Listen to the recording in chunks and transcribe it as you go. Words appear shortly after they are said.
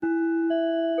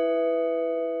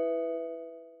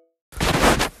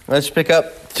Let's pick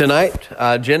up tonight,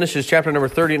 Genesis chapter number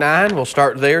 39. We'll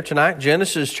start there tonight.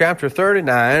 Genesis chapter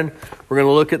 39, we're going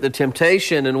to look at the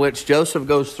temptation in which Joseph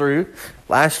goes through.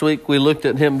 Last week we looked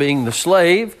at him being the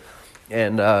slave,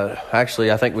 and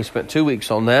actually I think we spent 2 weeks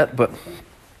on that, but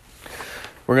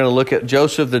we're going to look at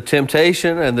Joseph, the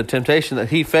temptation, and the temptation that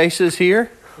he faces here.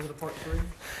 Was it a part 3?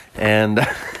 And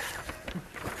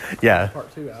yeah,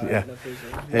 Part 2. Yeah,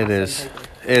 it is.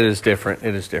 It is different.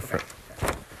 It is different.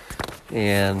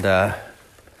 And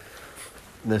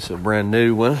this is a brand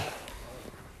new one.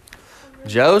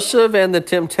 Joseph and the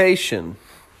temptation.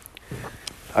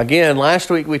 Again, last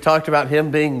week we talked about him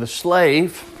being the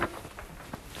slave.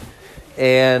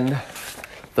 And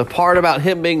the part about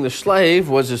him being the slave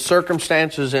was his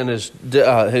circumstances and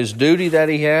his duty that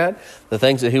he had, the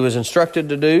things that he was instructed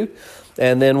to do.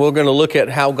 And then we're going to look at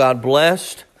how God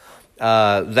blessed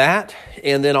that.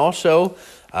 And then also,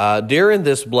 during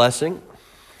this blessing,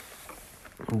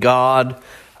 God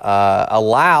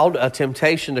allowed a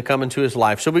temptation to come into his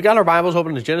life. So we got our Bibles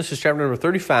open to Genesis chapter number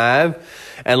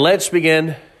 35, and let's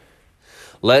begin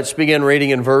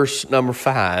reading in verse number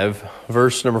 5.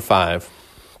 Verse number 5.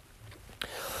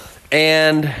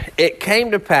 And it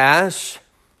came to pass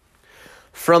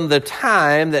from the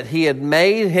time that he had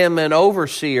made him an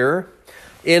overseer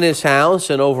in his house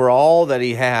and over all that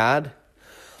he had,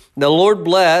 the Lord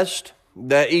blessed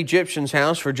the Egyptian's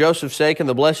house for Joseph's sake, and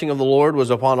the blessing of the Lord was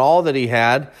upon all that he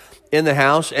had in the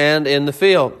house and in the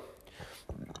field.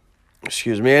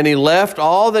 And he left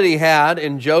all that he had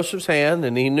in Joseph's hand,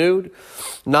 and he knew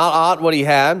not aught what he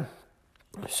had,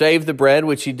 save the bread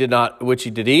which he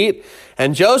did eat.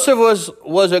 And Joseph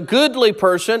was a goodly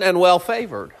person and well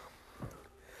favored.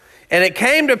 And it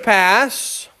came to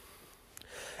pass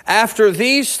after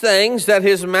these things that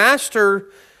his master's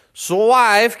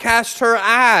wife cast her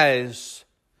eyes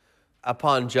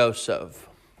upon Joseph.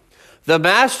 The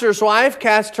master's wife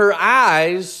cast her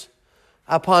eyes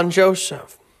upon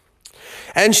Joseph.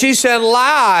 And she said,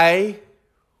 "Lie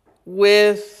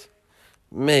with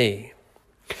me."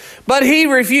 But he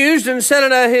refused and said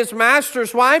unto his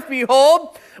master's wife,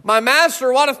 "Behold, my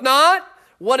master wotteth not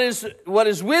what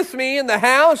is with me in the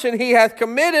house, and he hath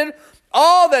committed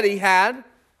all that he had,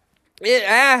 it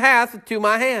hath to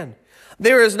my hand.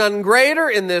 There is none greater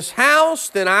in this house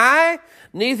than I,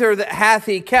 neither hath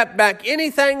he kept back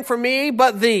anything from me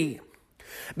but thee,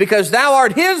 because thou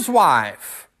art his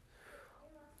wife.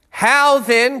 How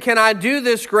then can I do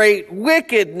this great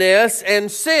wickedness and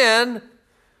sin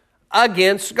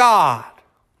against God?"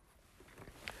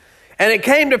 And it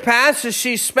came to pass as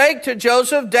she spake to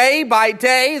Joseph day by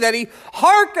day that he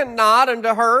hearkened not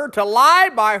unto her to lie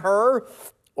by her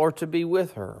or to be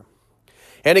with her.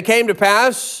 And it came to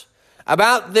pass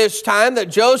about this time that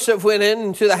Joseph went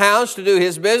into the house to do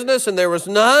his business, and there was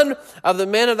none of the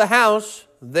men of the house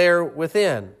there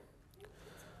within.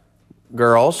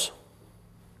 Girls.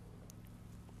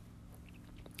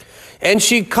 And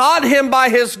she caught him by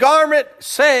his garment,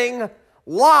 saying,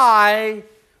 "Lie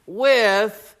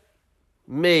with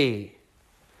me."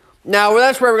 Now,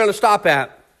 that's where we're going to stop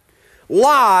at.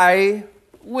 Lie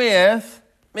with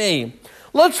me.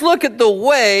 Let's look at the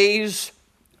ways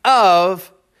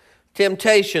of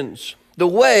temptations. The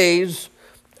ways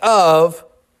of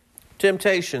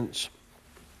temptations.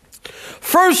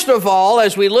 First of all,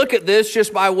 as we look at this,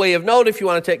 just by way of note, if you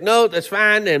want to take note, that's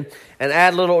fine, and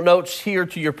add little notes here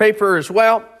to your paper as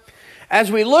well.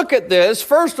 As we look at this,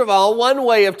 first of all, one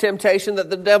way of temptation that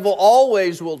the devil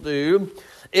always will do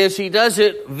is he does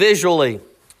it visually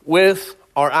with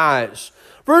our eyes.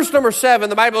 Verse number 7,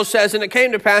 the Bible says, "And it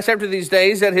came to pass after these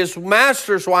days that his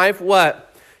master's wife," what?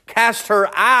 "Cast her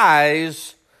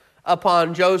eyes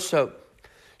upon Joseph."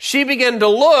 She began to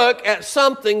look at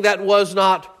something that was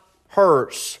not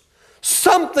hers.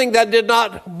 Something that did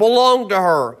not belong to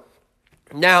her.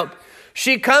 Now,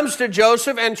 she comes to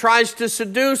Joseph and tries to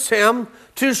seduce him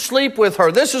to sleep with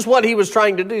her. This is what he was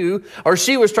trying to do, or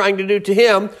she was trying to do to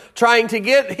him, trying to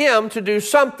get him to do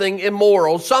something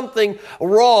immoral, something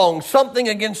wrong, something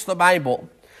against the Bible.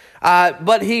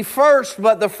 But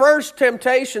the first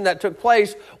temptation that took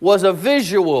place was a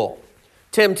visual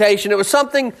temptation. It was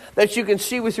something that you can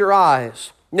see with your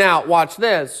eyes. Now, watch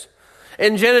this.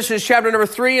 In Genesis chapter number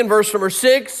 3 and verse number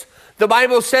 6, the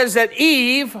Bible says that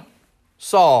Eve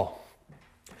saw.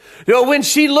 You know, when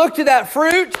she looked at that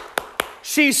fruit,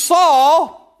 she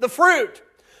saw the fruit.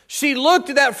 She looked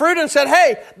at that fruit and said,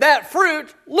 "Hey, that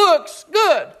fruit looks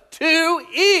good to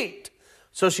eat."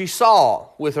 So she saw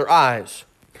with her eyes.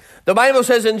 The Bible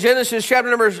says in Genesis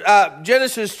chapter number,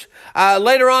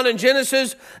 later on in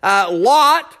Genesis,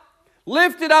 Lot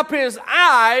lifted up his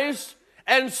eyes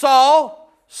and saw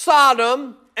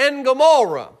Sodom and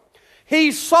Gomorrah.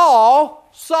 he saw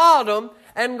Sodom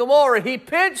and Gomorrah. He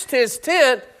pitched his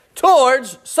tent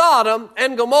towards Sodom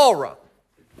and Gomorrah.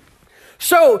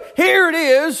 So here it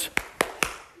is.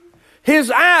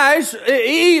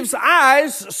 Eve's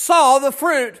eyes saw the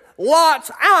fruit.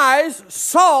 Lot's eyes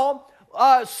saw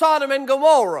Sodom and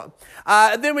Gomorrah.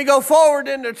 Then we go forward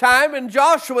into time, in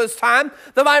Joshua's time.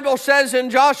 The Bible says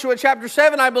in Joshua chapter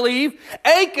 7, I believe,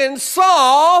 Achan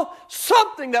saw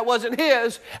something that wasn't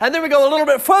his. And then we go a little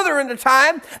bit further into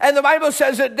time, and the Bible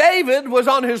says that David was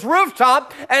on his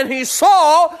rooftop, and he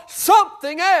saw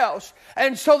something else.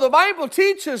 And so the Bible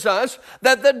teaches us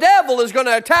that the devil is going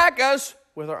to attack us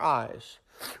with our eyes,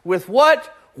 with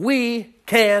what we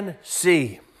can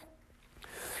see.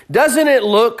 Doesn't it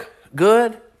look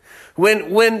good?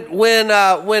 When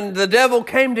the devil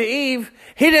came to Eve,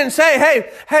 he didn't say,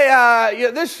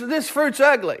 hey, this fruit's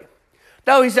ugly.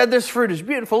 No, he said, this fruit is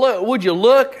beautiful. Look, would you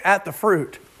look at the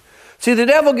fruit? See, the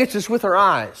devil gets us with our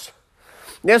eyes.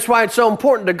 That's why it's so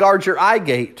important to guard your eye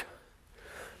gate.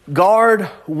 Guard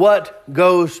what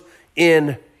goes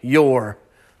in your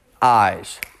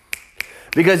eyes.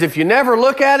 Because if you never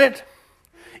look at it,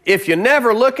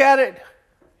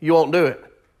 you won't do it.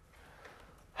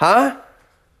 Huh?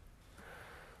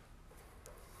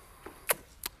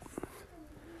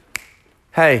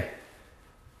 Hey,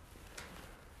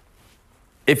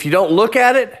 if you don't look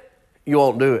at it, you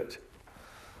won't do it.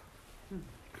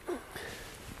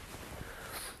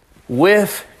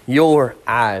 With your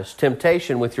eyes.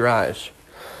 Temptation with your eyes.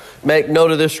 Make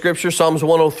note of this scripture, Psalms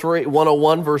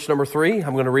 101, verse number 3.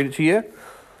 I'm going to read it to you.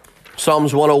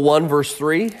 Psalms 101, verse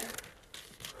 3.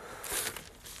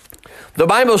 The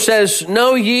Bible says,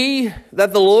 know ye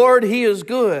that the Lord, He is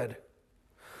good.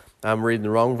 I'm reading the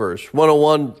wrong verse.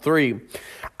 101, 3.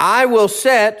 I will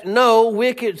set no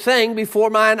wicked thing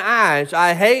before mine eyes.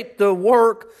 I hate the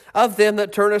work of them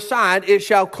that turn aside. It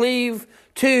shall cleave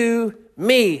to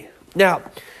me. Now,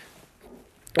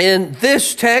 in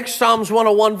this text, Psalms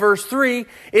 101, verse 3, it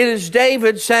is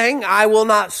David saying, I will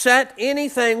not set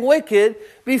anything wicked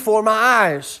before my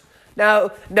eyes. Now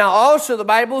also the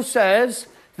Bible says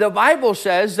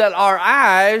that our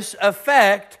eyes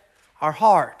affect our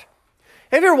heart.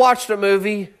 Have you ever watched a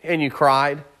movie and you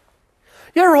cried?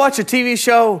 You ever watch a TV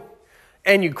show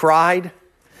and you cried?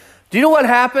 Do you know what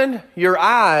happened? Your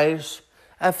eyes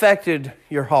affected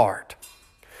your heart.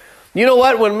 You know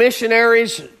what? When the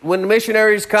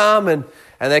missionaries come and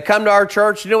they come to our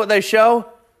church, you know what they show?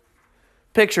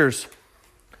 Pictures. Do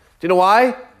you know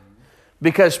why?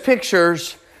 Because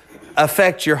pictures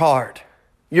affect your heart.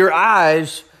 Your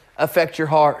eyes affect your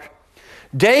heart.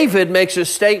 David makes a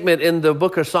statement in the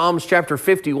book of Psalms chapter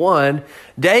 51.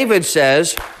 David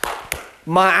says,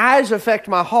 my eyes affect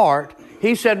my heart.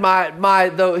 He said,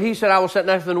 I will set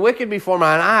nothing wicked before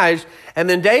mine eyes. And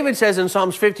then David says in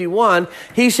Psalms 51,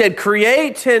 he said,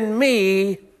 create in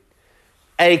me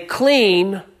a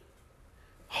clean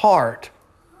heart.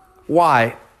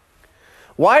 Why?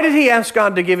 Why did he ask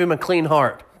God to give him a clean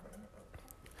heart?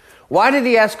 Why did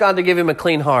he ask God to give him a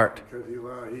clean heart? Because he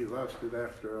lusted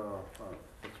after,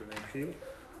 what's her name,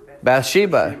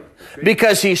 Bathsheba.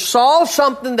 Because he saw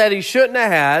something that he shouldn't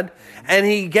have had, and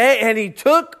he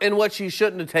took in what she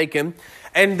shouldn't have taken.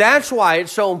 And that's why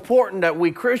it's so important that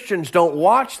we Christians don't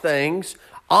watch things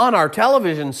on our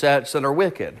television sets that are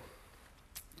wicked.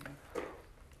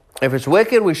 If it's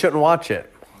wicked, we shouldn't watch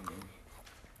it.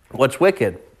 What's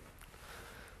wicked?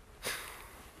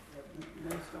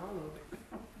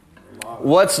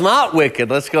 What's not wicked?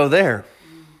 Let's go there.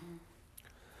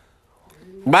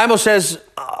 The Bible says,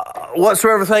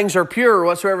 whatsoever things are pure,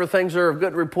 whatsoever things are of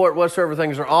good report, whatsoever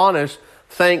things are honest,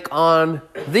 think on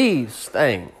these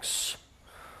things.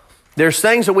 There's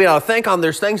things that we ought to think on.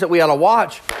 There's things that we ought to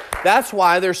watch. That's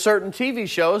why there's certain TV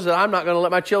shows that I'm not going to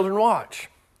let my children watch.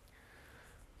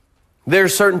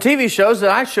 There's certain TV shows that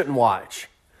I shouldn't watch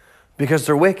because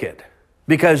they're wicked.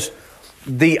 Because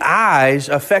the eyes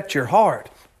affect your heart.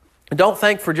 Don't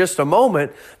think for just a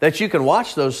moment that you can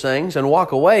watch those things and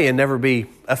walk away and never be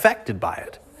affected by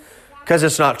it. Because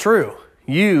it's not true.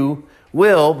 You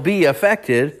will be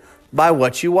affected by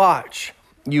what you watch.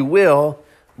 You will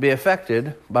be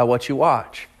affected by what you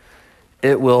watch.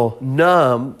 It will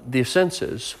numb the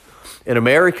senses. In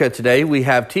America today, we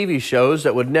have TV shows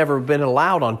that would never have been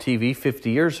allowed on TV 50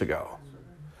 years ago.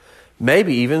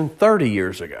 Maybe even 30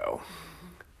 years ago.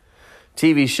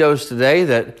 TV shows today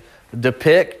that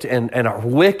depict and are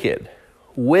wicked,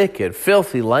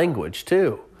 filthy language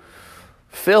too.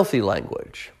 Filthy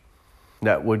language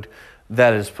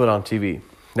that is put on TV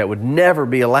that would never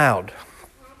be allowed.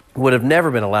 Would have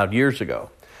never been allowed years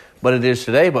ago. But it is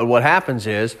today. But what happens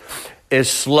is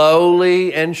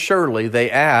slowly and surely they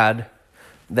add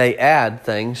they add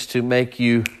things to make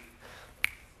you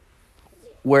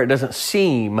where it doesn't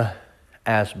seem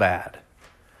as bad.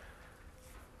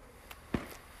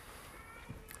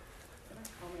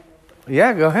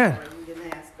 Yeah, go ahead.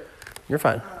 You're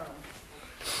fine.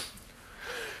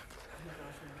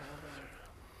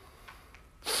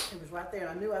 It was right there.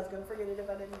 I knew I was going to forget it if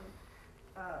I didn't.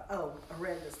 I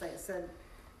read this thing. It said,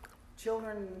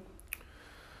 children,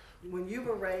 when you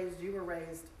were raised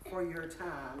for your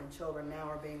time, and children now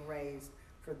are being raised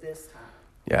for this time.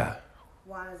 Yeah.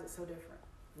 Why is it so different?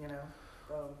 You know,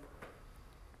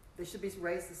 they should be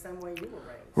raised the same way you were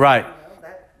raised. Right. You know,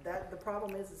 that the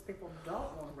problem is people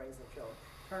don't want to raise their children,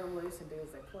 turn them loose and do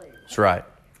as they please. That's right.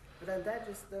 But that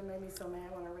made me so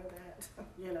mad when I read that.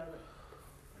 You know.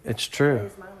 It's true.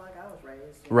 Raised mine like I was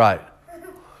raised. Right.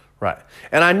 Right.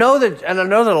 And I know that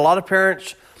a lot of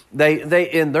parents, they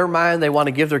in their mind, they want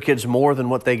to give their kids more than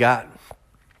what they got.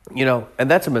 You know, and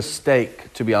that's a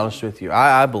mistake, to be honest with you.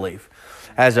 I believe,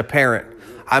 as a parent.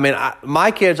 I mean, I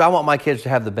want my kids to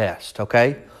have the best,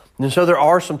 okay? And so there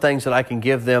are some things that I can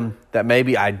give them that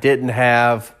maybe I didn't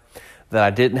have,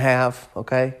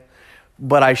 okay?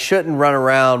 But I shouldn't run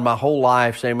around my whole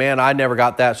life saying, man, I never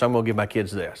got that, so I'm going to give my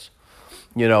kids this.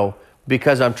 You know,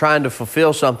 because I'm trying to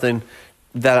fulfill something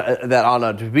that ought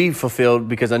not to be fulfilled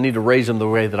because I need to raise them the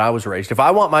way that I was raised. If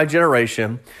I want my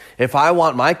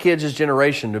kids'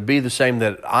 generation to be the same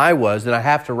that I was, then I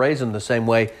have to raise them the same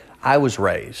way I was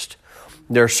raised.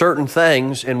 There are certain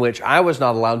things in which I was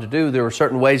not allowed to do. There were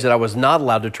certain ways that I was not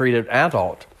allowed to treat an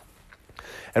adult.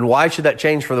 And why should that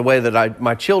change for the way that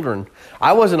my children?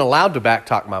 I wasn't allowed to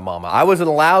backtalk my mama. I wasn't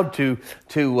allowed to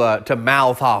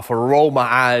mouth off or roll my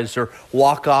eyes or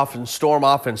walk off and storm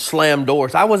off and slam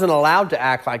doors. I wasn't allowed to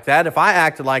act like that. If I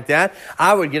acted like that,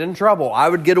 I would get in trouble. I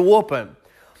would get a whooping.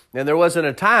 And there wasn't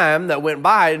a time that went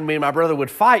by and me and my brother would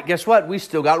fight. Guess what? We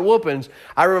still got whoopings.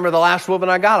 I remember the last whooping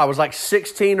I got. I was like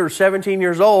 16 or 17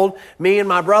 years old. Me and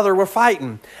my brother were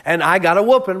fighting. And I got a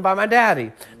whooping by my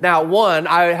daddy. Now, one,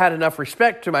 I had enough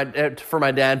respect for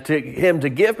my dad to him to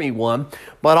give me one.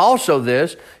 But also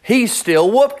this, he still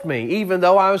whooped me, even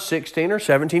though I was 16 or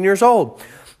 17 years old.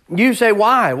 You say,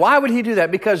 why? Why would he do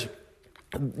that? Because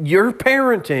your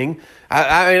parenting,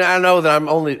 I know that I'm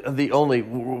the only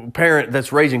parent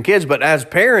that's raising kids, but as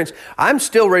parents, I'm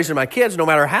still raising my kids no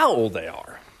matter how old they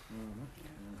are.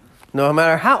 No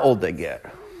matter how old they get.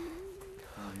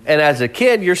 And as a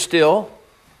kid, you're supposed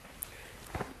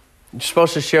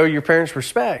to show your parents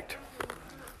respect.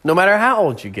 No matter how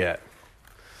old you get.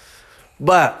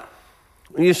 But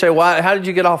you say, why? How did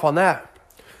you get off on that?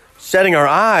 Setting our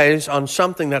eyes on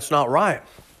something that's not right.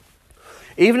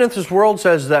 Even if this world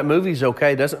says that movie's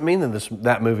okay, doesn't mean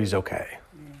that movie's okay.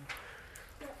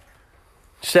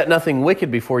 Set nothing wicked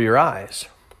before your eyes.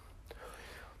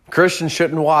 Christians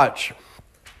shouldn't watch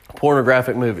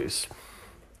pornographic movies.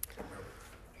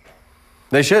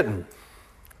 They shouldn't.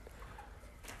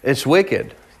 It's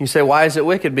wicked. You say, why is it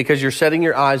wicked? Because you're setting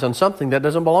your eyes on something that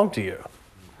doesn't belong to you.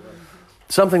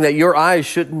 Something that your eyes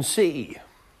shouldn't see.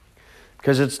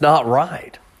 Because it's not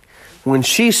right. When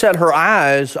she set her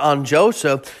eyes on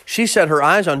Joseph, she set her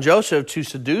eyes on Joseph to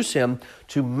seduce him,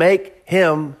 to make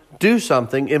him do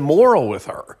something immoral with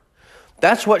her.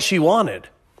 That's what she wanted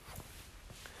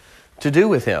to do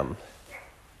with him.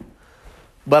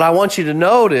 But I want you to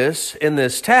notice in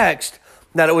this text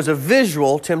that it was a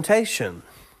visual temptation.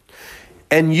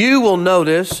 And you will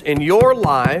notice in your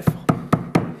life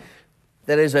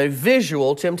that is a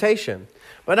visual temptation.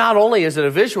 But not only is it a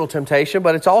visual temptation,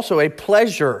 but it's also a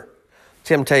pleasure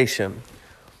temptation.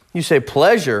 You say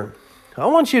pleasure. I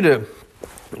want you to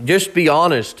just be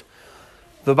honest.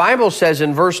 The Bible says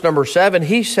in verse number 7,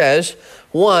 he says,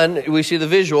 one, we see the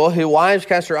visual, his wives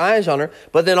cast their eyes on her,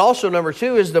 but then also number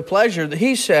 2 is the pleasure that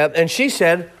he said, and she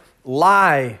said,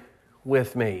 lie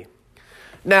with me.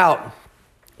 Now,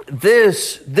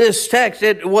 this text,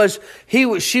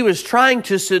 she was trying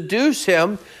to seduce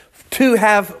him to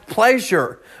have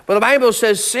pleasure. But the Bible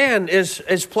says sin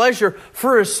is pleasure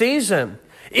for a season.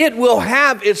 It will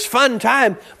have its fun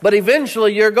time, but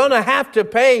eventually you're going to have to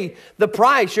pay the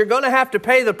price. You're going to have to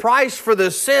pay the price for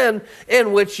the sin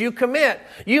in which you commit.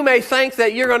 You may think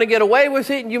that you're going to get away with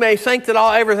it, and you may think that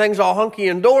everything's all hunky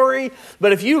and dory,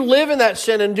 but if you live in that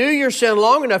sin and do your sin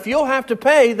long enough, you'll have to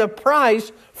pay the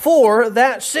price for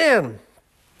that sin.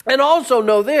 And also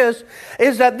know this,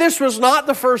 is that this was not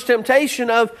the first temptation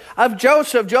of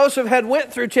Joseph. Joseph had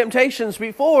went through temptations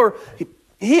before.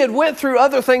 He had went through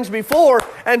other things before,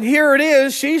 and here it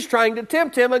is, she's trying to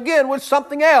tempt him again with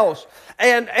something else.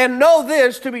 And know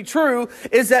this to be true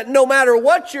is that no matter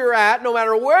what you're at, no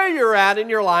matter where you're at in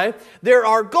your life, there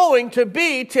are going to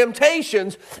be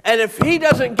temptations. And if he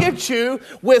doesn't get you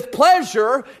with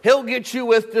pleasure, he'll get you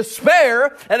with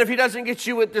despair. And if he doesn't get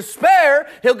you with despair,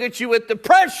 he'll get you with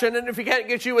depression. And if he can't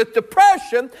get you with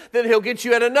depression, then he'll get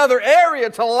you in another area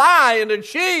to lie and to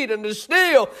cheat and to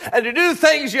steal and to do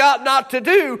things you ought not to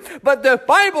do. But the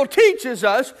Bible teaches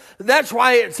us, that's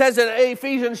why it says in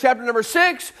Ephesians chapter number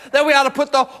 6, that we ought to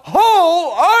put the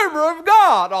whole armor of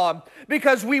God on,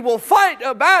 because we will fight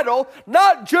a battle,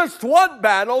 not just one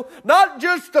battle, not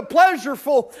just a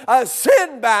pleasureful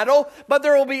sin battle, but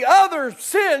there will be other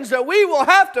sins that we will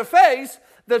have to face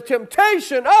the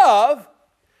temptation of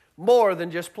more than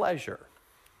just pleasure.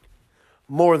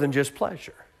 More than just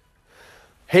pleasure.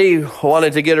 He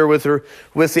wanted to get her with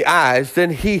the eyes. Then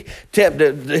he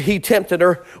tempted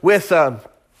her with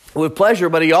pleasure,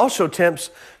 but he also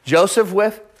tempts Joseph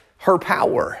with her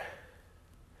power.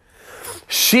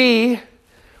 She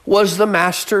was the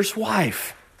master's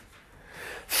wife.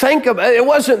 Think about it. It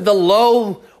wasn't the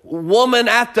low woman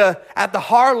at the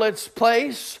harlot's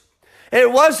place.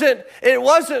 It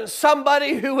wasn't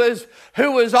somebody who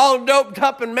was all doped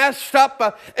up and messed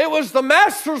up. It was the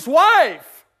master's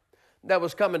wife that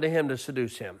was coming to him to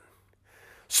seduce him.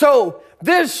 So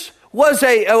this was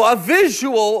a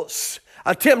visual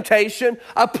a temptation,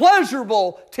 a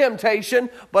pleasurable temptation,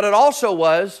 but it also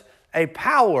was a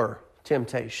power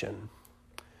temptation.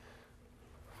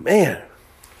 Man,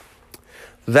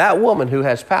 that woman who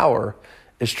has power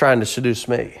is trying to seduce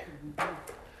me.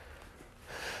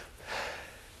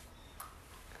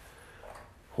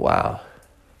 Wow.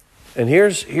 And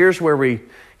here's where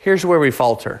we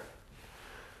falter.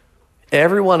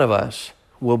 Every one of us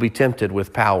will be tempted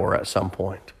with power at some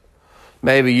point.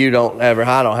 Maybe I don't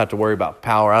have to worry about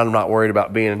power. I'm not worried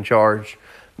about being in charge.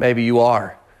 Maybe you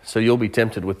are. So you'll be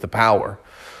tempted with the power.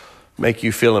 Make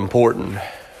you feel important.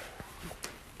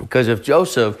 Because if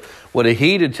Joseph would have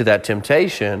heeded to that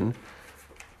temptation,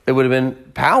 it would have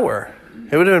been power.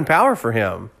 It would have been power for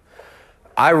him.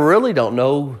 I really don't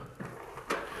know.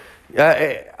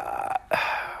 I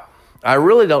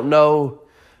really don't know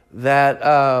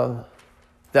that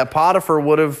Potiphar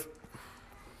would have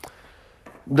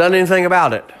done anything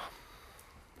about it,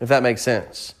 if that makes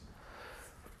sense.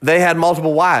 They had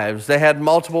multiple wives. They had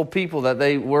multiple people that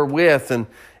they were with, and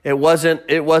it wasn't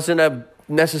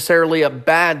necessarily a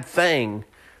bad thing,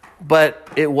 but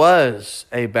it was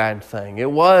a bad thing.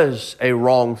 It was a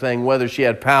wrong thing, whether she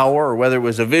had power or whether it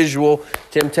was a visual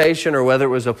temptation or whether it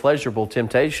was a pleasurable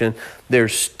temptation.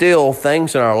 There's still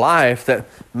things in our life that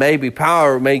may be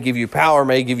power, may give you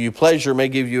pleasure, may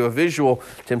give you a visual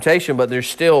temptation, but there's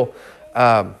still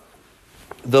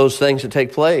those things that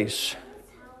take place.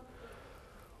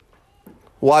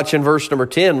 Watch in verse number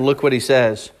 10. Look what he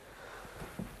says.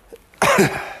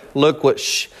 Look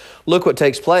what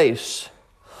takes place.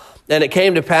 And it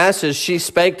came to pass as she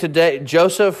spake to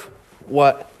Joseph.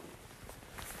 What?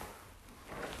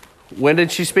 When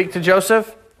did she speak to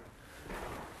Joseph?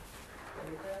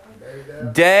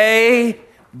 Day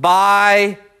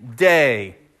by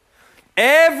day.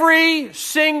 Every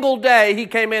single day he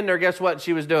came in there, guess what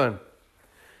she was doing?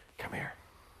 Come here.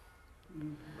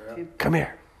 Come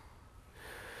here.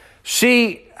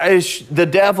 The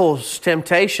devil's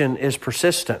temptation is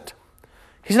persistent.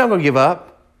 He's not going to give up.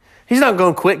 He's not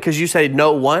going to quit because you say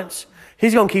no once.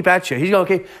 He's going to keep at you. He's going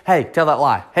to keep, hey, tell that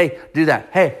lie. Hey, do that.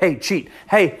 Hey, cheat.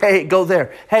 Hey, go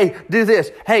there. Hey, do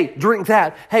this. Hey, drink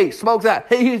that. Hey, smoke that.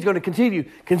 Hey, he's going to continue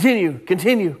until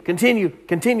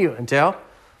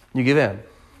you give in.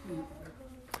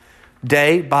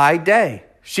 Day by day.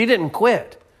 She didn't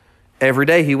quit. Every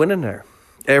day he went in there.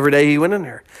 Every day he went in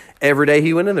there. Every day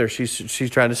he went in there. She's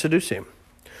trying to seduce him.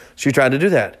 She tried to do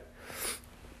that.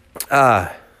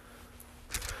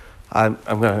 I'm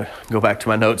going to go back to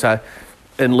my notes.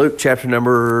 In Luke chapter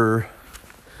number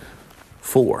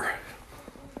 4.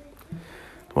 I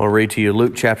want to read to you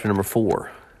Luke chapter number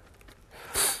 4.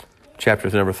 Chapter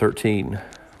number 13.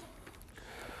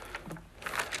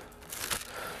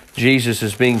 Jesus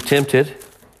is being tempted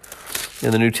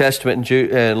in the New Testament.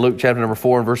 In Luke chapter number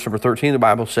 4 and verse number 13, the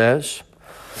Bible says,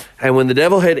 and when the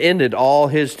devil had ended all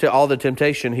the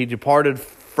temptation, he departed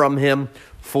from him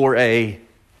for a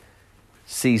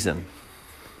season.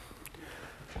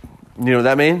 You know what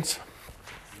that means?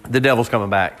 The devil's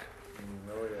coming back.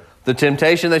 Oh, yeah. The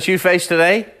temptation that you face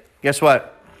today, guess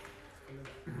what?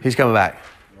 He's coming back.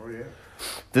 Oh, yeah.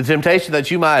 The temptation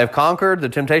that you might have conquered, the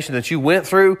temptation that you went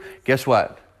through, guess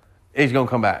what? He's going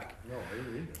to come back. No,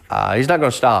 he's not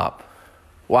going to stop.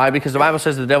 Why? Because the Bible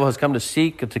says the devil has come to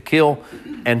seek, to kill,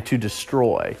 and to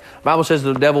destroy. The Bible says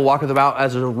the devil walketh about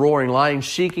as a roaring lion,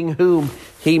 seeking whom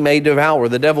he may devour.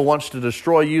 The devil wants to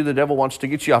destroy you. The devil wants to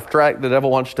get you off track. The devil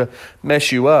wants to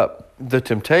mess you up. The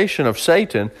temptation of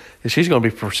Satan is he's going to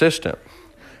be persistent.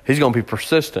 He's going to be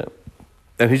persistent.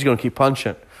 And he's going to keep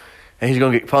punching. And he's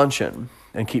going to keep punching.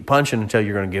 And keep punching until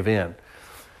you're going to give in.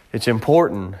 It's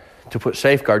important to put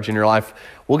safeguards in your life.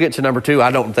 We'll get to number 2.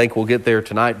 I don't think we'll get there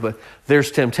tonight, but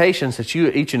there's temptations that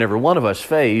each and every one of us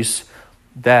face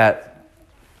that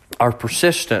are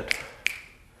persistent.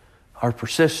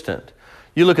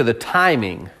 You look at the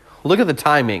timing. Look at the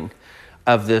timing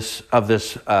of this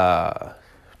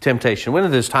temptation. When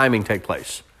did this timing take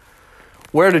place?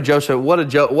 What had just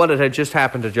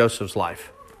happened to Joseph's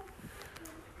life?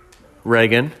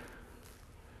 Reagan.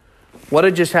 What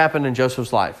had just happened in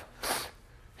Joseph's life?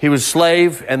 He was a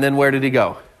slave, and then where did he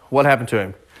go? What happened to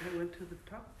him?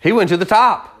 He went to the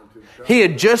top. He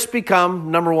had just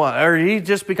become number one, or he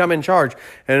just become in charge.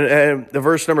 And the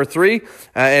verse number 3,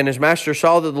 and his master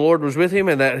saw that the Lord was with him,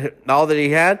 and that all that he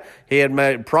had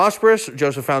made prosperous.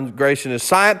 Joseph found grace in his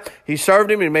sight. He served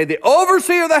him and made the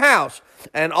overseer of the house,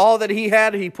 and all that he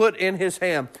had he put in his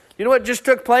hand. You know what just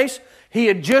took place? He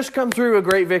had just come through a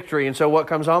great victory, and so what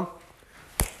comes on?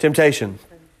 Temptation.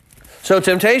 So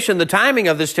temptation, the timing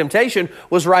of this temptation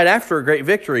was right after a great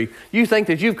victory. You think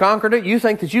that you've conquered it. You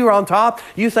think that you're on top.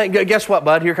 You think, guess what,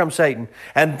 bud? Here comes Satan.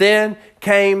 And then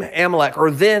came Amalek,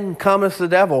 or then cometh the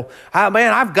devil.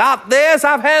 Man, I've got this.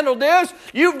 I've handled this.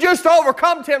 You've just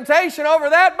overcome temptation over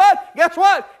that, but guess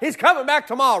what? He's coming back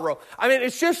tomorrow. I mean,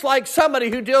 it's just like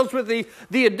somebody who deals with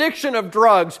the addiction of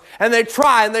drugs, and they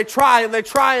try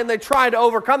to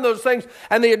overcome those things.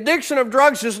 And the addiction of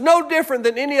drugs is no different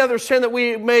than any other sin that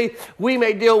we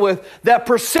may deal with. That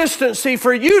persistency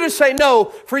for you to say no,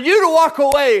 for you to walk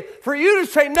away, for you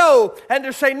to say no, and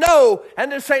to say no, and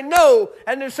to say no,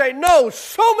 and to say no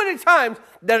so many times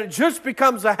that it just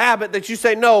becomes a habit that you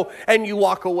say no and you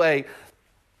walk away.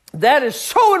 That is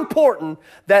so important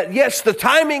that, yes, the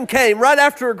timing came right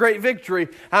after a great victory.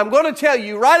 I'm going to tell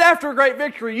you, right after a great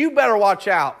victory, you better watch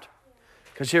out,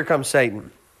 because here comes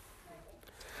Satan.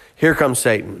 Here comes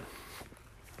Satan.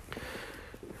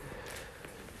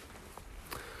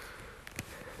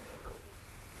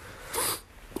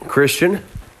 Christian,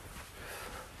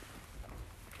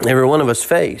 every one of us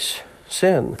face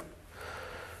sin.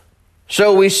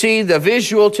 So we see the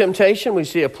visual temptation, we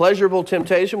see a pleasurable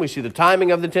temptation, we see the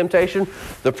timing of the temptation,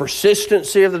 the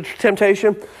persistency of the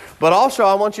temptation, but also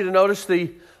I want you to notice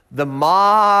she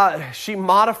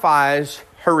modifies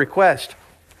her request.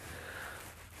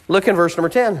 Look in verse number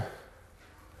 10.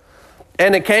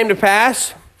 And it came to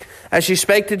pass, as she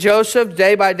spake to Joseph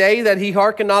day by day, that he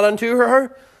hearkened not unto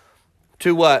her.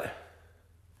 To what?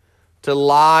 To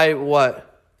lie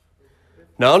what?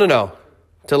 No.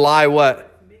 To lie what?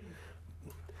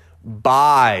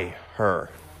 By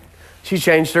her. She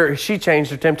changed her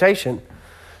temptation.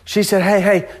 She said,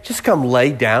 hey, just come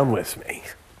lay down with me.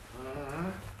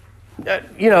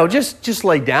 Just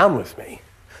lay down with me.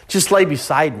 Just lay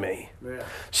beside me. Yeah.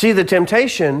 See, the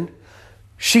temptation,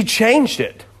 she changed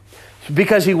it.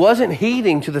 Because he wasn't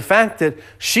heeding to the fact that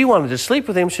she wanted to sleep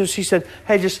with him. So she said,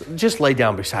 hey, just lay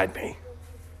down beside me.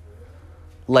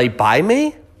 Lay by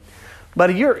me?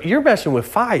 But you're messing with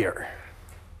fire.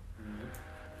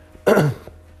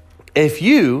 If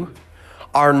you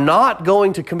are not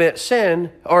going to commit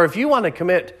sin, or if you want to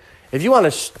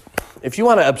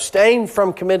abstain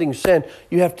from committing sin,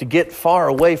 you have to get far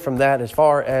away from that as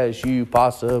far as you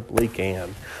possibly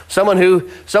can. Someone who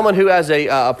has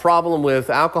a problem with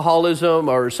alcoholism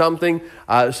or something,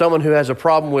 someone who has a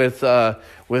problem with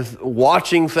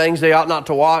watching things they ought not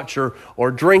to watch,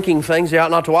 or drinking things they ought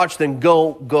not to watch, then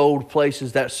go to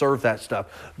places that serve that stuff.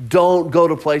 Don't go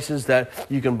to places that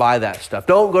you can buy that stuff.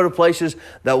 Don't go to places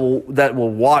that will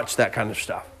watch that kind of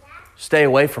stuff. Stay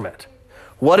away from it.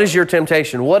 What is your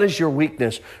temptation? What is your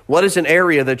weakness? What is an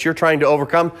area that you're trying to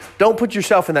overcome? Don't put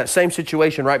yourself in that same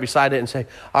situation right beside it and say,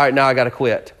 all right, now I got to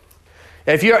quit.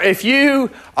 If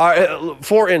you are,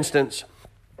 for instance,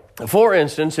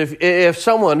 if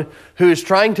someone who is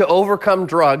trying to overcome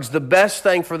drugs, the best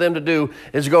thing for them to do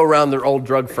is go around their old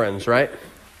drug friends, right?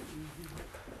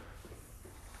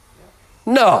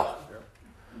 No.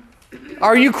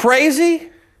 Are you crazy?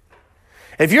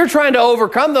 If you're trying to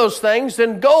overcome those things,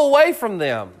 then go away from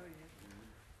them.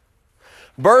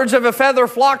 Birds of a feather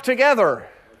flock together.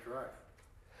 That's right.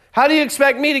 How do you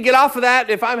expect me to get off of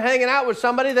that if I'm hanging out with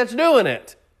somebody that's doing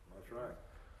it? That's right.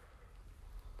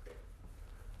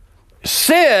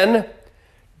 Sin,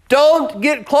 don't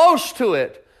get close to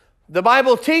it. The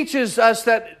Bible teaches us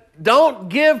that Don't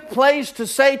give place to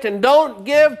Satan. Don't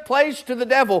give place to the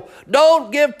devil.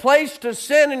 Don't give place to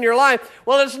sin in your life.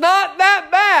 Well, it's not that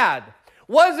bad.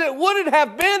 Would it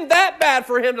have been that bad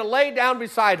for him to lay down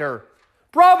beside her?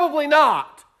 Probably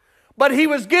not. But he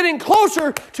was getting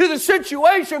closer to the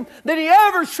situation than he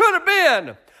ever should have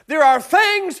been. There are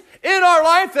things in our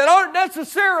life that aren't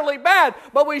necessarily bad,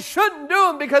 but we shouldn't do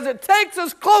them because it takes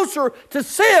us closer to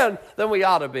sin than we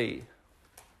ought to be.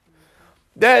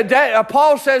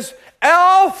 Paul says,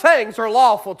 all things are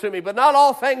lawful to me, but not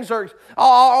all things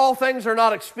are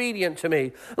not expedient to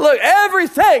me. Look,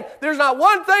 everything, there's not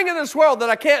one thing in this world that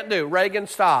I can't do. Reagan,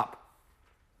 stop.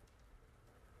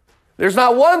 There's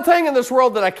not one thing in this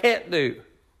world that I can't do.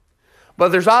 But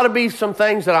there's ought to be some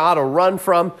things that I ought to run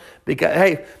from because,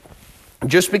 hey,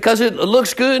 just because it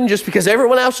looks good and just because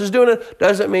everyone else is doing it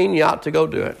doesn't mean you ought to go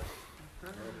do it.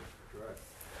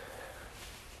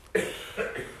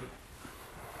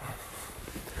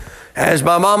 As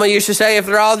my mama used to say, if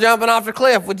they're all jumping off the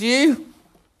cliff, would you?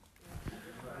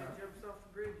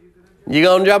 You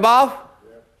gonna jump off?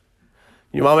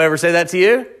 Your mama ever say that to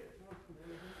you?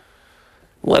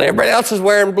 When everybody else is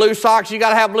wearing blue socks, you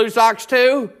got to have blue socks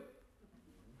too?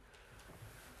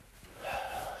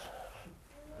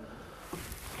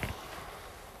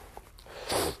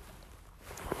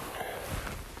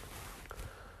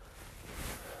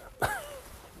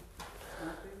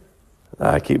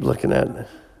 I keep looking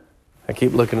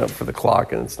up for the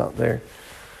clock and it's not there.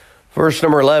 Verse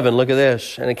number 11, look at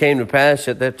this. And it came to pass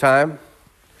at that time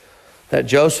that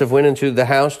Joseph went into the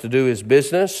house to do his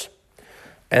business,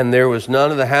 and there was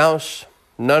none of the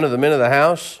men of the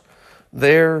house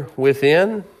there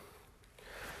within.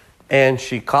 And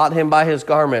she caught him by his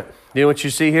garment. Do you know what you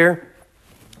see here?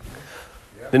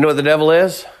 Yep. Do you know what the devil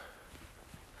is?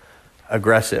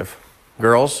 Aggressive.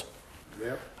 Girls?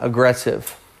 Yep.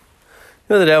 Aggressive.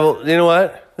 You know the devil, you know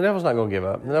what? The devil's not going to give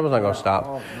up. The devil's not going to stop.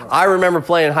 Oh, no. I remember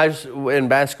playing in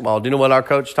basketball. Do you know what our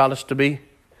coach taught us to be?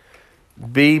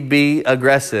 Be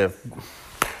aggressive.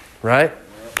 Right?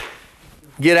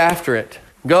 Get after it.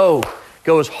 Go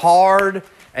as hard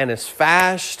and as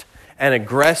fast and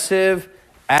aggressive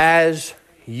as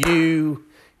you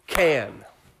can.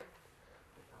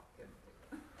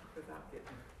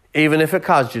 Even if it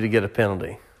caused you to get a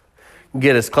penalty.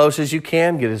 Get as close as you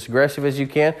can. Get as aggressive as you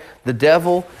can. The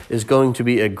devil is going to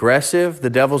be aggressive. The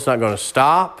devil's not going to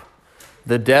stop.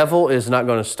 The devil is not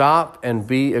going to stop and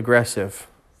be aggressive.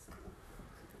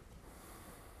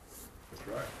 That's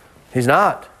right. He's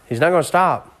not. He's not going to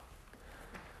stop.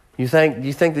 You think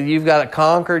that you've got it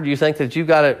conquered? You think that you've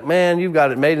got it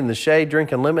made in the shade,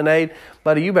 drinking lemonade?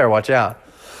 Buddy, you better watch out.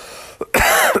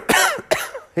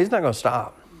 He's not going to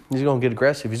stop. He's going to get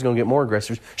aggressive. He's going to get more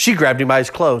aggressive. She grabbed him by his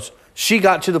clothes. She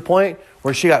got to the point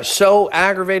where she got so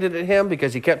aggravated at him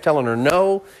because he kept telling her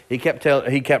no. He kept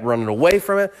running away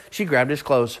from it. She grabbed his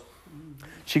clothes.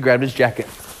 She grabbed his jacket.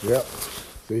 Yep.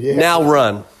 So, yeah. Now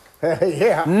run.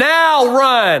 Yeah. Now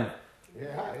run.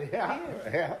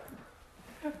 Yeah.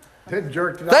 Then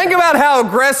jerked it off. Think about how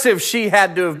aggressive she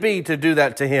had to be to do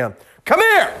that to him. Come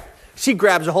here. She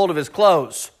grabs a hold of his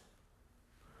clothes.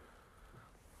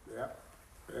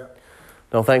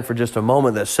 Don't think for just a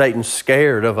moment that Satan's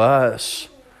scared of us.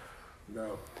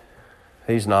 No.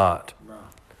 He's not. No.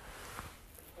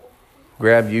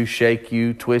 Grab you, shake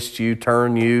you, twist you,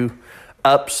 turn you,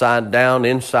 upside down,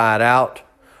 inside out,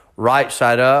 right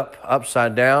side up,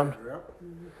 upside down. Yep.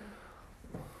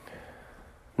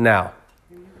 Now,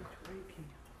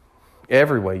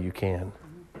 every way you can.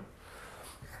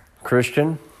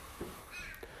 Christian,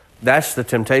 that's the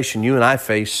temptation you and I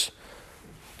face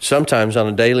sometimes on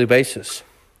a daily basis.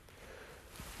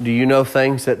 Do you know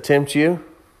things that tempt you?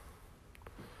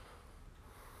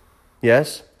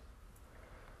 Yes?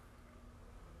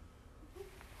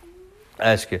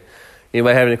 I ask you.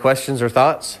 Anybody have any questions or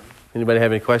thoughts? Anybody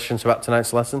have any questions about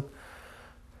tonight's lesson?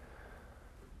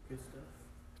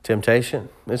 Temptation.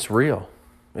 It's real.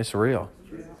 It's real.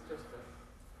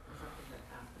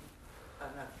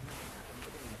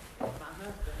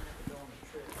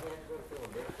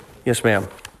 Yes, ma'am.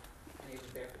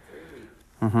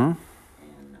 Mm-hmm. And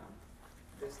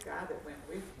this guy that went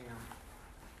with him,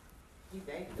 he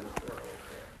dated a girl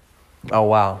there. Oh,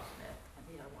 wow.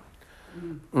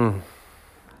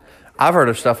 I've heard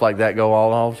of stuff like that go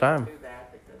all the time. Do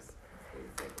that because he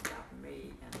said about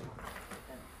me, and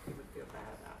he would feel bad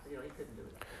about it. He couldn't do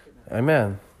it.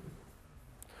 Amen.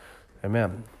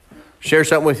 Amen. Share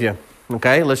something with you.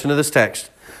 Okay, listen to this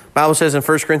text. Bible says in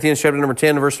 1 Corinthians chapter number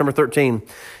 10, verse number 13,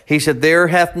 he said, there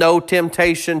hath no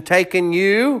temptation taken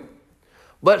you,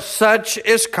 but such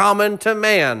is common to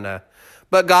man.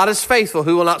 But God is faithful,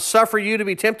 who will not suffer you to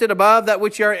be tempted above that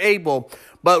which you are able,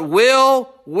 but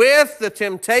will with the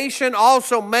temptation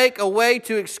also make a way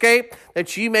to escape,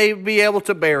 that you may be able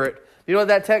to bear it. You know what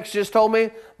that text just told me?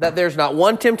 That there's not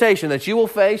one temptation that you will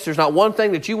face. There's not one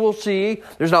thing that you will see.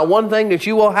 There's not one thing that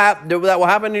you will that will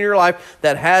happen in your life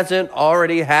that hasn't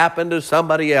already happened to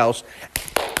somebody else.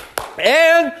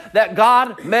 And that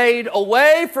God made a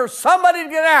way for somebody to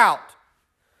get out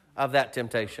of that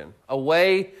temptation. A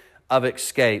way of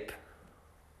escape.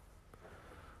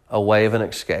 A way of an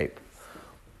escape.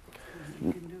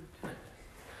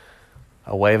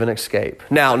 A way of an escape.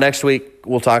 Now, next week,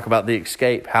 we'll talk about the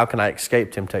escape. How can I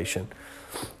escape temptation?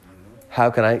 How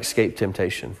can I escape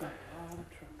temptation?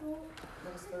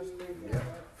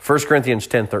 1 Corinthians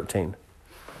 10:13.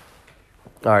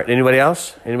 All right, anybody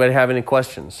else? Anybody have any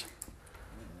questions?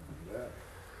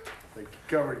 They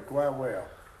covered it quite well.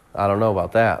 I don't know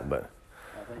about that, but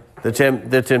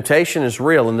the temptation is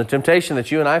real, and the temptation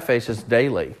that you and I face is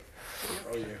daily.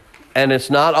 Oh, yeah. And it's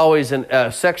not always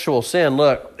a sexual sin.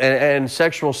 Look, and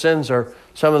sexual sins are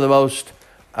some of the most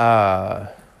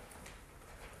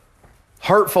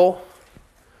hurtful,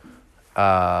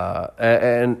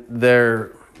 and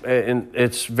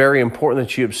it's very important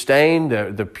that you abstain.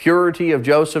 The purity of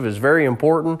Joseph is very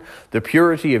important. The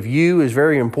purity of you is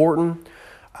very important.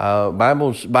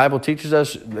 Bible teaches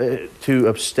us to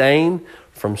abstain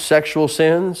from sexual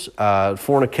sins,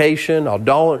 fornication,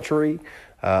 adultery.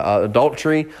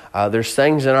 There's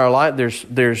things in our life.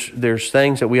 There's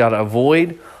things that we ought to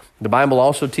avoid. The Bible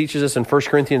also teaches us in 1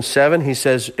 Corinthians 7. He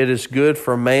says it is good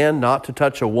for a man not to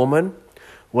touch a woman.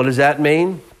 What does that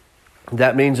mean?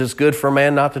 That means it's good for a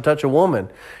man not to touch a woman.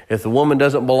 If the woman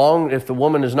doesn't belong, if the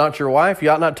woman is not your wife, you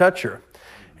ought not touch her.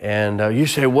 And you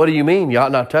say, what do you mean? You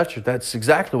ought not touch her. That's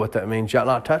exactly what that means. You ought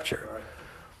not touch her.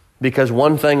 Because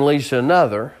one thing leads to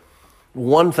another.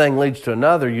 One thing leads to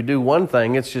another. You do one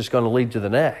thing, it's just going to lead to the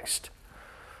next.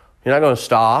 You're not going to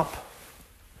stop.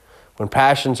 When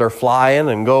passions are flying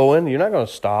and going, you're not going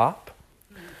to stop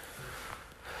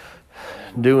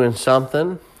doing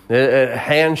something.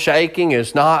 Handshaking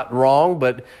is not wrong,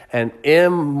 but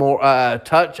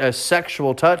a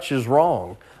sexual touch is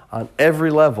wrong on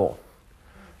every level.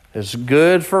 It's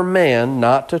good for man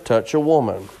not to touch a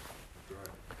woman.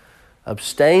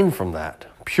 Abstain from that.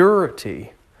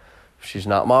 Purity. If she's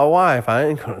not my wife, I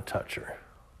ain't going to touch her.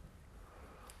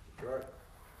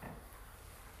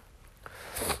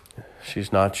 If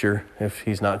he's not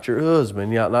your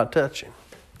husband, you ought not touch him.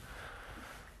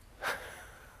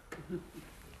 You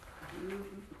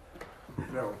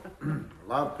know, a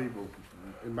lot of people,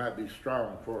 it might be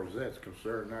strong as far as that's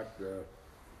concerned, not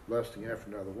lusting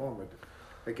after another woman.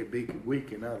 They could be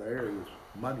weak in other areas,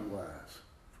 money-wise,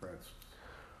 for instance.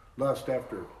 Lust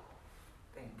after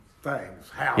things,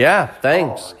 houses, yeah,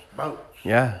 things, cars, boats.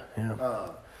 Yeah.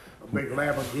 A big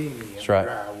Lamborghini in the right.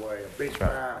 driveway, a big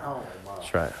fine home.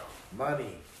 That's right.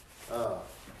 Money.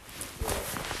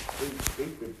 We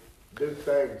could do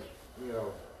things,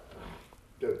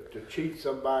 to cheat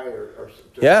somebody or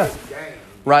to take gain.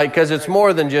 Right, because it's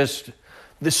more than just,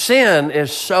 the sin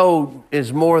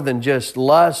is more than just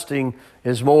lusting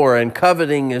and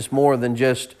coveting is more than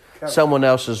just someone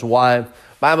else's wife.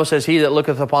 Bible says, he that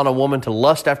looketh upon a woman to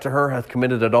lust after her hath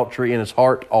committed adultery in his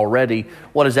heart already.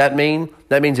 What does that mean?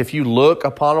 That means if you look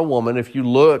upon a woman, if you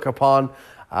look upon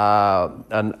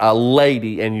a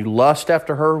lady and you lust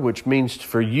after her, which means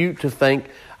for you to think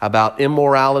about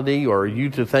immorality or you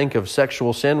to think of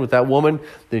sexual sin with that woman,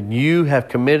 then you have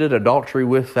committed adultery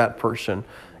with that person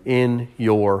in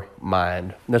your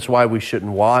mind. That's why we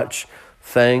shouldn't watch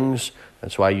things.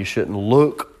 That's why you shouldn't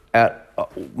look at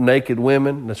naked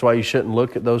women. That's why you shouldn't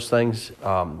look at those things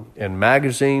in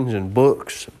magazines and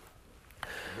books,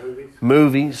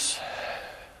 movies.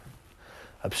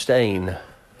 Abstain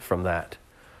from that.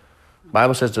 The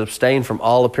Bible says to abstain from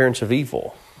all appearance of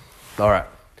evil. All right.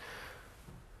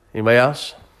 Anybody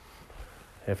else?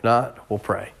 If not, we'll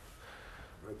pray.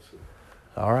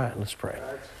 All right, let's pray.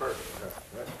 That's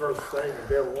first thing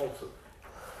the devil wants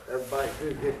everybody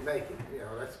to get naked.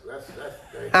 That's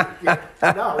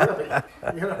no, really.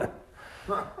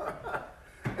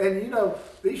 And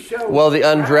these shows. Well, the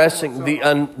undressing,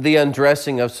 the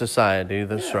undressing of society.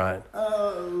 That's right.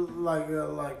 Like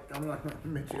I'm not going to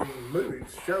mention any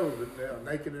movies, shows that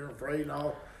Naked and Afraid and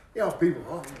all.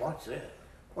 People watch that.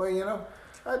 Well,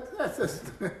 that's just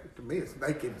to me it's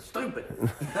naked and stupid.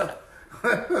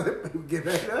 People get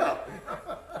that up.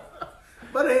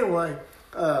 But anyway,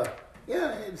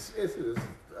 it's a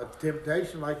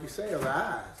temptation, like you say, of the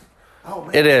eyes. Oh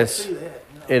man, it is. See that,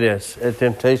 It is a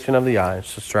temptation of the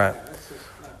eyes. That's right.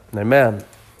 Amen.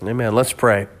 Amen. Let's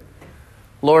pray.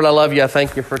 Lord, I love you. I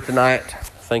thank you for tonight.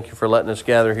 Thank you for letting us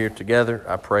gather here together.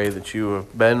 I pray that you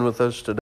have been with us today.